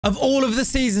Of all of the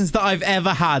seasons that I've ever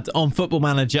had on Football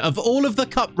Manager, of all of the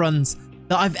cup runs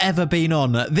that I've ever been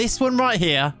on, this one right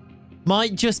here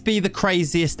might just be the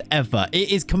craziest ever. It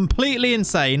is completely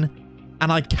insane,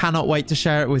 and I cannot wait to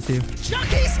share it with you.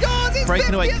 Chucky scores! He's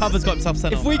breaking away. Cover's got himself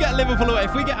sent off. If we get Liverpool away,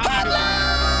 if we get...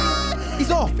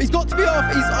 He's off. He's got to be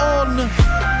off. He's on.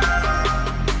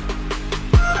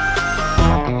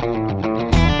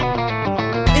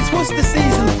 It's Worcester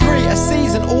season 3, a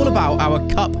season all about our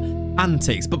cup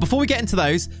antics. But before we get into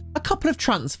those, a couple of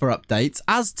transfer updates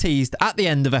as teased at the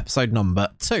end of episode number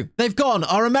 2. They've gone.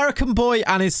 Our American boy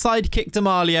and his sidekick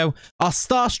D'Amalio, our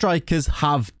star strikers,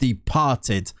 have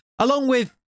departed, along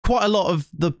with quite a lot of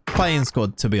the playing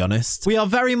squad, to be honest. We are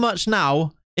very much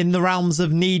now in the realms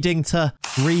of needing to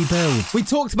rebuild. We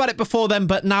talked about it before then,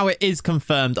 but now it is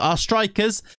confirmed. Our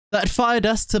strikers that had fired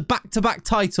us to back-to-back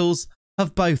titles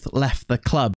have both left the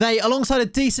club. They, alongside a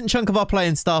decent chunk of our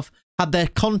playing staff, had their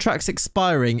contracts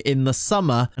expiring in the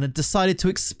summer and had decided to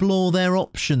explore their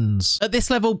options. At this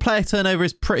level, player turnover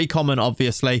is pretty common,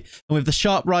 obviously, and with the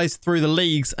sharp rise through the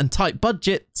leagues and tight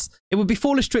budgets, it would be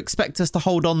foolish to expect us to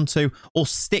hold on to or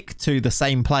stick to the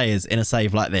same players in a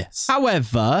save like this.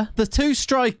 However, the two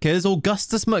strikers,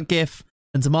 Augustus McGiff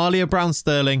and D'Amalio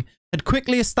Brown-Sterling, had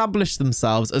quickly established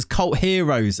themselves as cult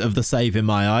heroes of the save in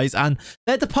my eyes, and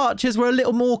their departures were a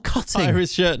little more cutting.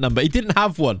 His shirt number. He didn't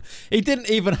have one. He didn't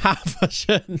even have a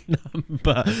shirt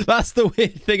number. That's the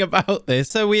weird thing about this.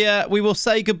 So we will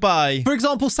say goodbye. For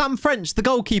example, Sam French, the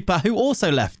goalkeeper, who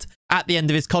also left at the end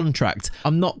of his contract.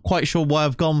 I'm not quite sure why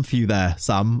I've gone for you there,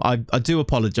 Sam. I do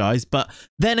apologise, but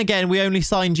then again, we only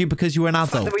signed you because you were an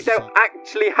adult. We don't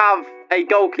actually have a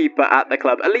goalkeeper at the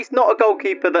club, at least not a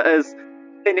goalkeeper that has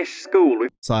finished school.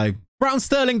 So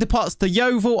Brown-Sterling departs to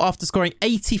Yeovil after scoring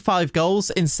 85 goals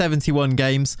in 71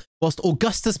 games, whilst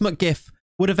Augustus McGiff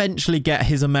would eventually get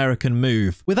his American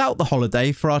move without the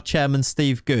holiday for our chairman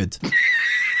Steve Good.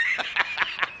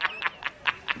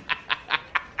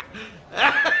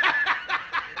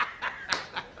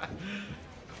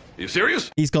 You serious?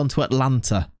 He's gone to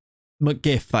Atlanta.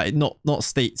 McGiff, not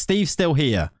Steve. Steve's still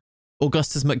here.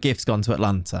 Augustus McGiff's gone to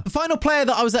Atlanta. The final player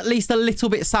that I was at least a little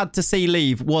bit sad to see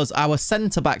leave was our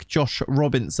centre-back, Josh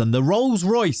Robinson, the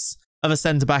Rolls-Royce of a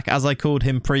centre-back, as I called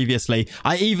him previously.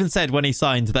 I even said when he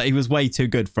signed that he was way too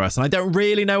good for us, and I don't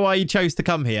really know why he chose to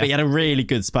come here, but he had a really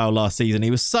good spell last season.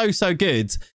 He was so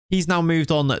good. He's now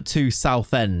moved on to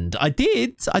Southend. I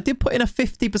did put in a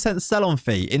 50% sell-on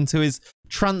fee into his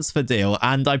transfer deal,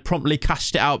 and I promptly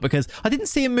cashed it out because I didn't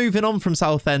see him moving on from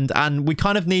Southend, and we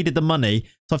kind of needed the money.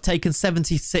 So I've taken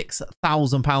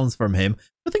 £76,000 from him.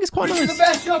 I think it's quite nice. The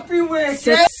best shopping week.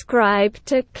 Subscribe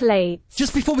to Clayts.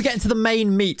 Just before we get into the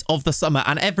main meat of the summer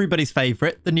and everybody's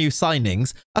favourite, the new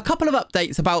signings, a couple of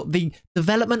updates about the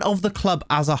development of the club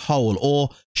as a whole, or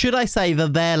should I say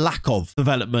their lack of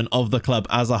development of the club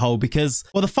as a whole, because,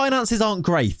 well, the finances aren't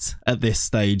great at this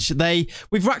stage.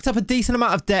 We've racked up a decent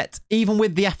amount of debt, even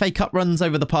with the FA Cup runs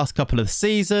over the past couple of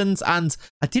seasons, and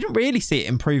I didn't really see it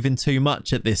improving too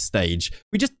much at this stage.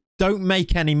 We just don't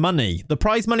make any money. The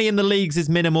prize money in the leagues is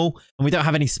minimal, and we don't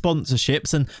have any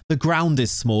sponsorships, and the ground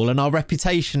is small, and our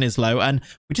reputation is low, and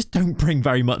we just don't bring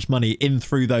very much money in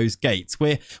through those gates.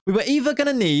 We were either going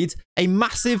to need a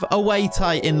massive away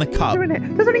tie in the cup,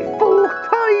 There's only 4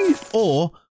 ties,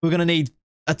 or we're going to need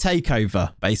a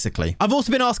takeover, basically. I've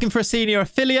also been asking for a senior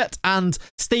affiliate, and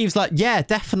Steve's like, yeah,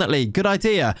 definitely, good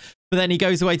idea. But then he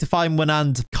goes away to find one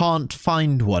and can't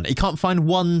find one. He can't find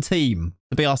one team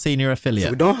to be our senior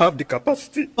affiliate. We don't have the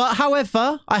capacity. But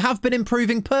however, I have been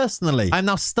improving personally. I'm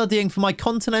now studying for my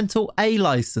Continental A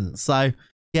license, so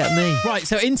get me. Right,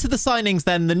 so into the signings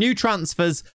then, the new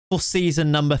transfers for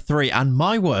season number 3. And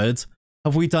my word,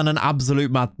 have we done an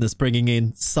absolute madness bringing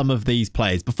in some of these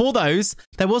players. Before those,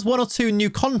 there was 1 or 2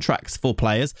 new contracts for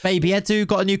players. Baby Edu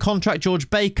got a new contract, George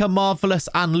Baker, Marvellous,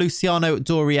 and Luciano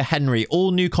Doria Henry.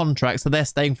 All new contracts, so they're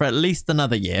staying for at least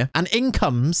another year. And in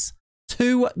comes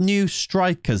 2 new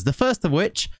strikers, the first of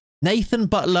which, Nathan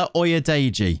Butler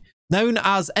Oyedeji, known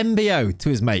as MBO to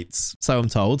his mates, so I'm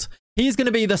told. He's going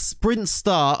to be the sprint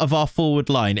star of our forward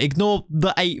line. Ignore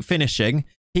the 8 finishing.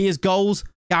 He is goals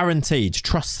guaranteed.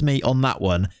 Trust me on that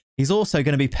one. He's also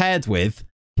going to be paired with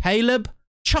Caleb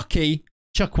Chucky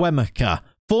Chukwemeka,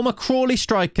 former Crawley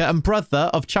striker and brother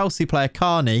of Chelsea player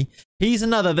Carney. He's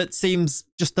another that seems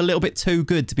just a little bit too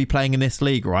good to be playing in this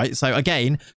league, right? So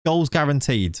again, goals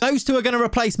guaranteed. Those 2 are going to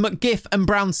replace McGiff and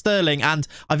Brown-Sterling, and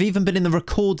I've even been in the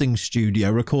recording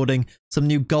studio recording some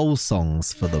new goal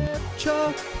songs for them.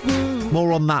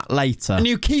 More on that later. A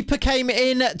new keeper came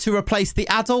in to replace the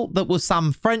adult that was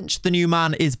Sam French. The new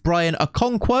man is Brian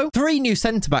Okonkwo. 3 new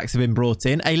centre-backs have been brought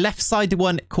in. A left-sided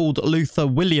one called Luther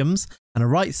Williams and a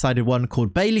right-sided one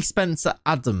called Bailey Spencer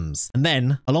Adams. And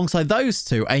then, alongside those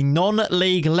two, a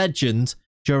non-league legend,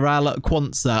 Jarrell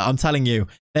Quansah. I'm telling you,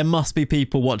 there must be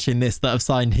people watching this that have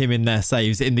signed him in their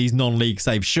saves, in these non-league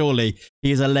saves. Surely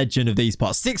he is a legend of these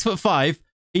parts. 6'5".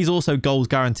 He's also goals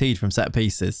guaranteed from set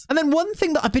pieces. And then one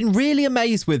thing that I've been really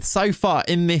amazed with so far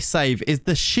in this save is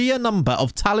the sheer number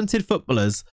of talented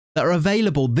footballers that are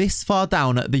available this far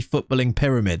down at the footballing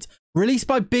pyramid, released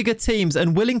by bigger teams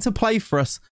and willing to play for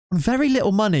us on very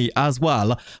little money as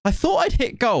well. I thought I'd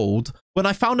hit gold when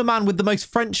I found a man with the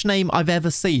most French name I've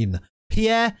ever seen,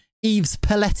 Pierre-Yves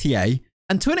Pelletier.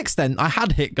 And to an extent, I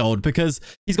had hit gold because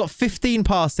he's got 15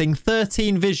 passing,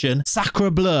 13 vision. Sacre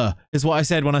bleu is what I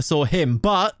said when I saw him.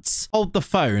 But hold the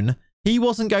phone. He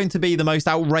wasn't going to be the most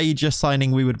outrageous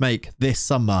signing we would make this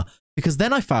summer, because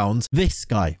then I found this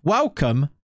guy. Welcome,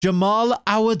 Jamal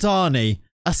Awadani,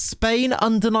 a Spain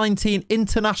under-19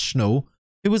 international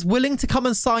who was willing to come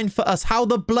and sign for us. How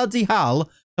the bloody hell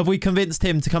have we convinced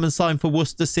him to come and sign for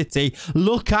Worcester City?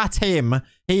 Look at him.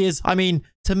 He is, I mean,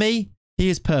 to me, he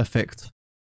is perfect.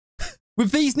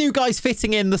 With these new guys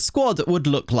fitting in, the squad would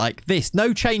look like this.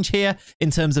 No change here in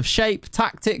terms of shape,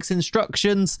 tactics,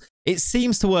 instructions. It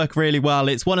seems to work really well.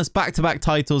 It's won us back-to-back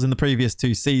titles in the previous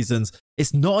 2 seasons.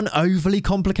 It's not an overly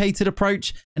complicated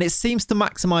approach, and it seems to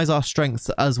maximize our strengths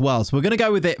as well. So we're going to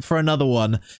go with it for another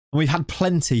one. And we've had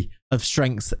plenty of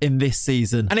strengths in this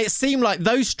season. And it seemed like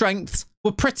those strengths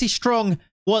were pretty strong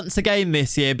once again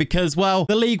this year because, well,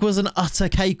 the league was an utter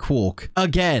cakewalk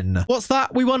again. What's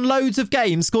that? We won loads of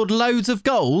games, scored loads of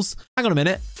goals. Hang on a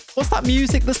minute. What's that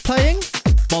music that's playing?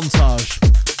 Montage.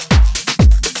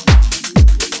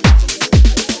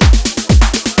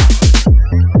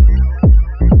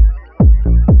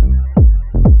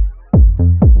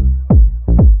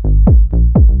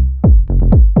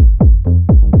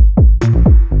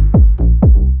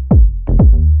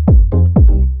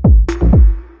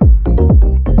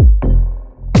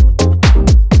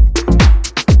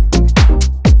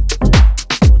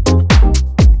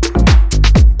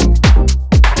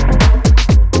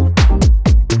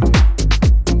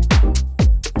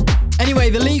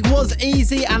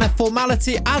 Easy and a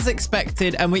formality as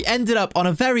expected, and we ended up on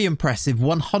a very impressive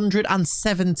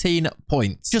 117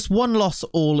 points. Just 1 loss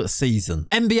all season.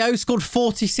 MBO scored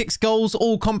 46 goals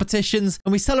all competitions,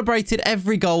 and we celebrated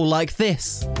every goal like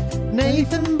this.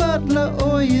 Nathan Butler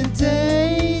or your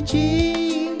day,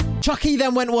 Chucky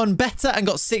then went one better and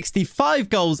got 65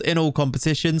 goals in all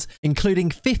competitions,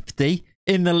 including 50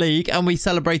 in the league, and we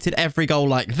celebrated every goal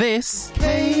like this.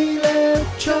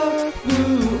 Caleb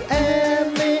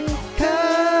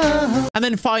And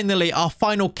then finally, our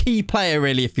final key player,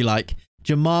 really, if you like,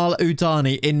 Jamal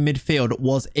Udani in midfield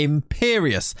was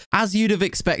imperious, as you'd have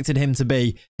expected him to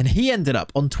be. And he ended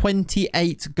up on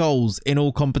 28 goals in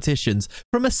all competitions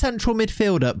from a central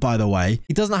midfielder, by the way.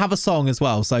 He doesn't have a song as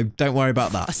well, so don't worry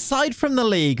about that. Aside from the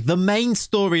league, the main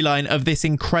storyline of this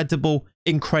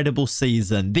incredible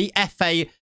season, the FA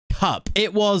Cup,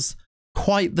 it was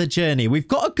quite the journey. We've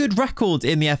got a good record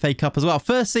in the FA Cup as well.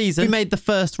 First season, we made the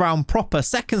first round proper.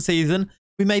 Second season,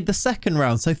 we made the second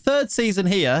round. So third season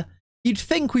here, you'd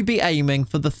think we'd be aiming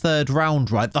for the third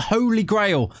round, right? The holy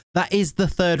grail. That is the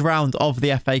third round of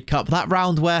the FA Cup. That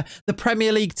round where the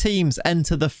Premier League teams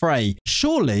enter the fray.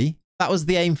 Surely that was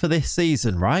the aim for this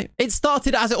season, right? It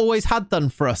started as it always had done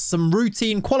for us. Some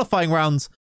routine qualifying rounds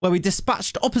where we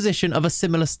dispatched opposition of a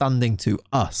similar standing to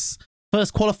us.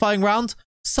 First qualifying round,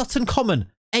 Sutton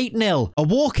Common, 8-0. A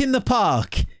walk in the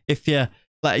park, if you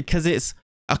like, because it's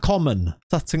a common.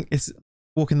 Sutton is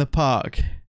walk in the park.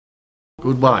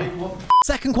 Goodbye.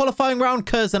 Second qualifying round,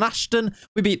 Curzon Ashton.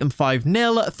 We beat them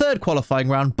 5-0. Third qualifying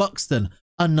round, Buxton.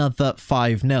 Another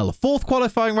 5-0. Fourth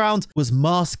qualifying round was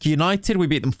Marsk United. We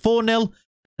beat them 4-0.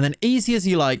 And then easy as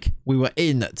you like, we were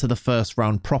in to the first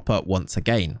round proper once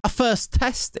again. A first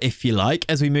test, if you like,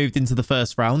 as we moved into the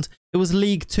first round. It was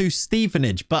League 2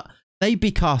 Stevenage, but they'd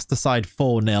be cast aside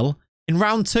 4-0. In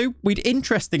round 2, we'd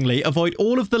interestingly avoid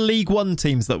all of the League 1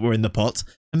 teams that were in the pot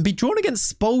and be drawn against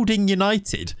Spalding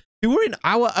United, who were in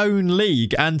our own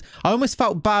league. And I almost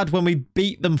felt bad when we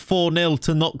beat them 4-0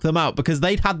 to knock them out because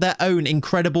they'd had their own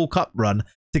incredible cup run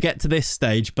to get to this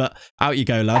stage. But out you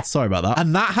go, lads. Sorry about that.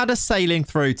 And that had us sailing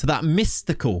through to that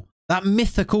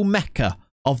mythical mecca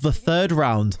of the third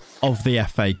round of the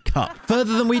FA Cup.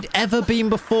 Further than we'd ever been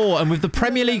before, and with the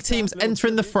Premier League teams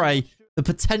entering the fray, the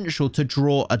potential to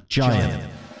draw a giant.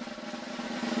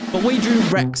 But we drew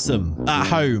Wrexham at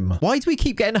home. Why do we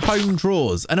keep getting home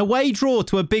draws? An away draw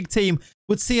to a big team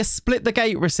would see us split the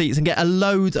gate receipts and get a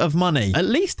load of money. At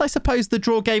least I suppose the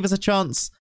draw gave us a chance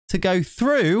to go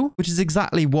through, which is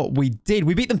exactly what we did.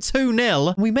 We beat them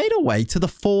 2-0 and we made our way to the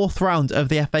 4th round of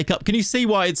the FA Cup. Can you see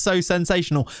why it's so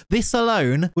sensational? This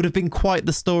alone would have been quite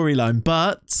the storyline,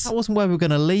 but that wasn't where we were going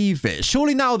to leave it.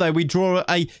 Surely now, though, we draw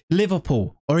a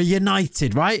Liverpool or a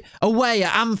United, right? Away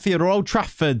at Anfield or Old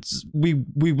Trafford, we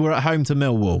were at home to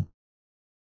Millwall.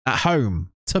 At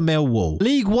home to Millwall.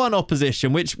 League One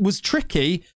opposition, which was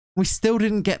tricky. We still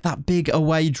didn't get that big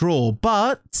away draw,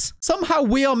 but somehow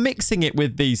we are mixing it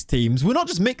with these teams. We're not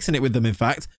just mixing it with them, in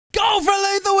fact. Goal for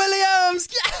Luther Williams!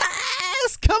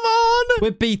 Yes! Come on!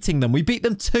 We're beating them. We beat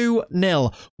them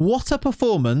 2-0. What a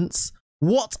performance.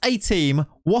 What a team.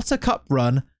 What a cup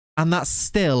run. And that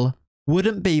still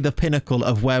wouldn't be the pinnacle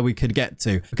of where we could get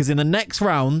to. Because in the next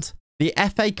round, the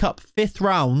FA Cup 5th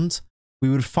round, we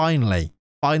would finally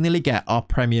get our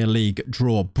Premier League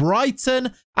draw.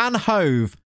 Brighton and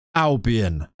Hove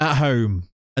Albion at home,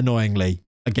 annoyingly,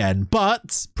 again.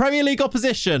 But Premier League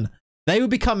opposition, they will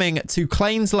be coming to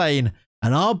Clayts Lane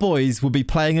and our boys will be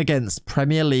playing against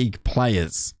Premier League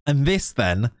players. And this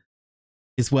then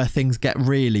is where things get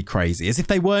really crazy. As if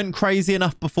they weren't crazy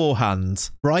enough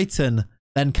beforehand, Brighton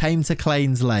then came to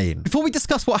Clayts Lane. Before we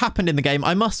discuss what happened in the game,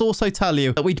 I must also tell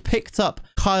you that we'd picked up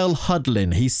Kyle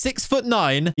Hudlin. He's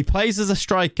 6'9", he plays as a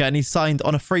striker and he signed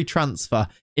on a free transfer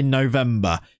in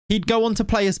November. He'd go on to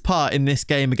play his part in this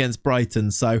game against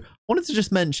Brighton, so I wanted to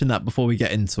just mention that before we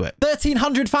get into it.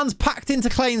 1,300 fans packed into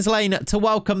Clayts Lane to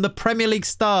welcome the Premier League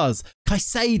stars,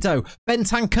 Caicedo,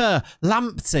 Bentancur,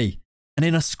 Lamptey. And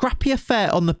in a scrappy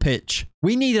affair on the pitch,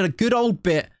 we needed a good old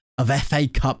bit of FA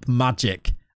Cup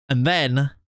magic. And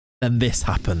then this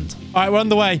happened. All right, we're on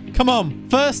the way. Come on.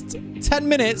 First 10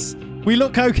 minutes, we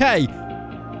look okay.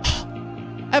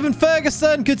 Evan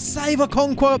Ferguson, good save,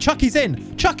 Okonkwo. Chucky's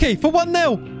in. Chucky for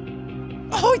 1-0.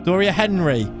 Oh, Doria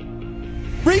Henry.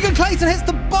 Regan Clayton hits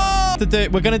the bar. To do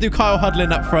it, we're going to do Kyle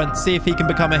Hudlin up front, see if he can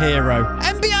become a hero.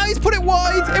 MBO's put it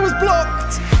wide. It was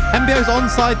blocked. MBO's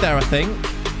onside there, I think.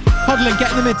 Hudlin,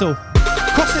 get in the middle.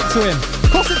 Cross it to him.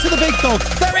 Cross it to the big dog.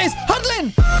 There it is.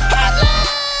 Hudlin. Hudlin!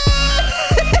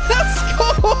 That's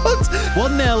scored.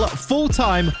 1-0,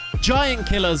 full-time. Giant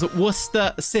killers,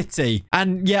 Worcester City.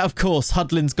 And yeah, of course,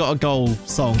 Hudlin's got a goal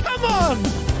song. Come on!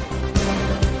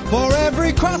 For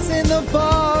every cross in the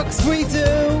box we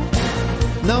do,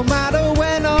 no matter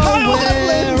when or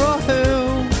where or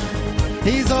who,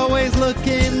 he's always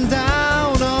looking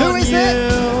down on Who is you.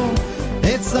 it?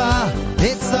 It's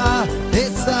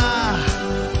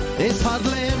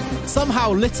Hudlin.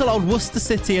 Somehow, little old Worcester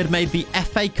City had made the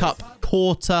FA Cup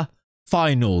quarter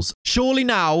finals.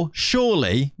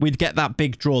 Surely we'd get that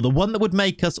big draw, the one that would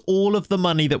make us all of the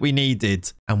money that we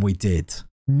needed. And we did.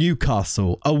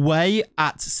 Newcastle away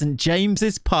at St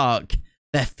James's Park,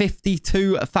 their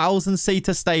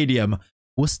 52,000-seater stadium.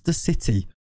 Worcester City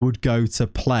would go to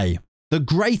play. The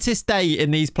greatest day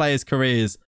in these players'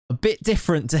 careers. A bit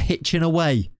different to hitching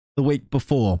away the week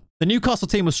before. The Newcastle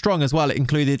team was strong as well. It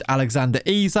included Alexander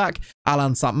Isak,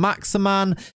 Alan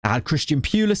Saint-Maximin, had Christian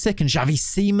Pulisic and Xavi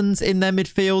Simons in their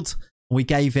midfield. We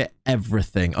gave it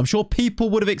everything. I'm sure people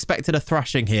would have expected a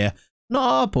thrashing here. Not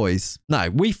our boys. No,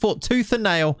 we fought tooth and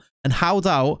nail and held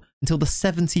out until the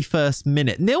 71st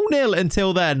minute. 0-0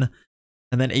 until then.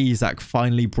 And then Isak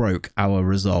finally broke our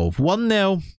resolve.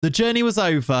 1-0. The journey was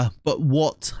over, but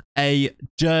what a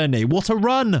journey. What a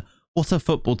run. What a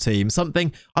football team.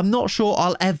 Something I'm not sure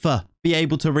I'll ever be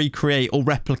able to recreate or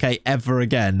replicate ever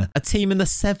again. A team in the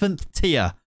 7th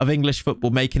tier of English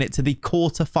football making it to the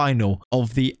quarter-final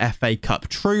of the FA Cup.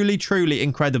 Truly, truly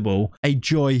incredible. A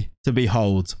joy to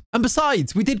behold. And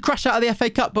besides, we did crash out of the FA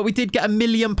Cup, but we did get £1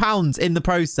 million in the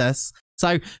process.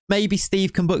 So maybe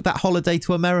Steve can book that holiday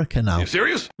to America now. Are you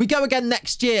serious? We go again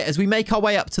next year as we make our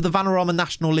way up to the Vanarama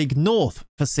National League North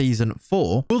for season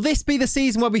 4. Will this be the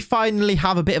season where we finally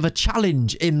have a bit of a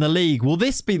challenge in the league? Will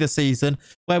this be the season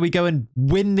where we go and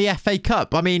win the FA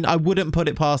Cup? I mean, I wouldn't put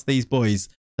it past these boys.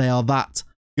 They are that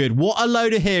good. What a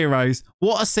load of heroes.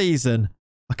 What a season.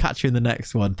 I'll catch you in the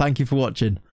next one. Thank you for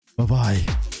watching. Bye-bye.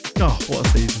 Oh, what a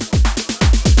season.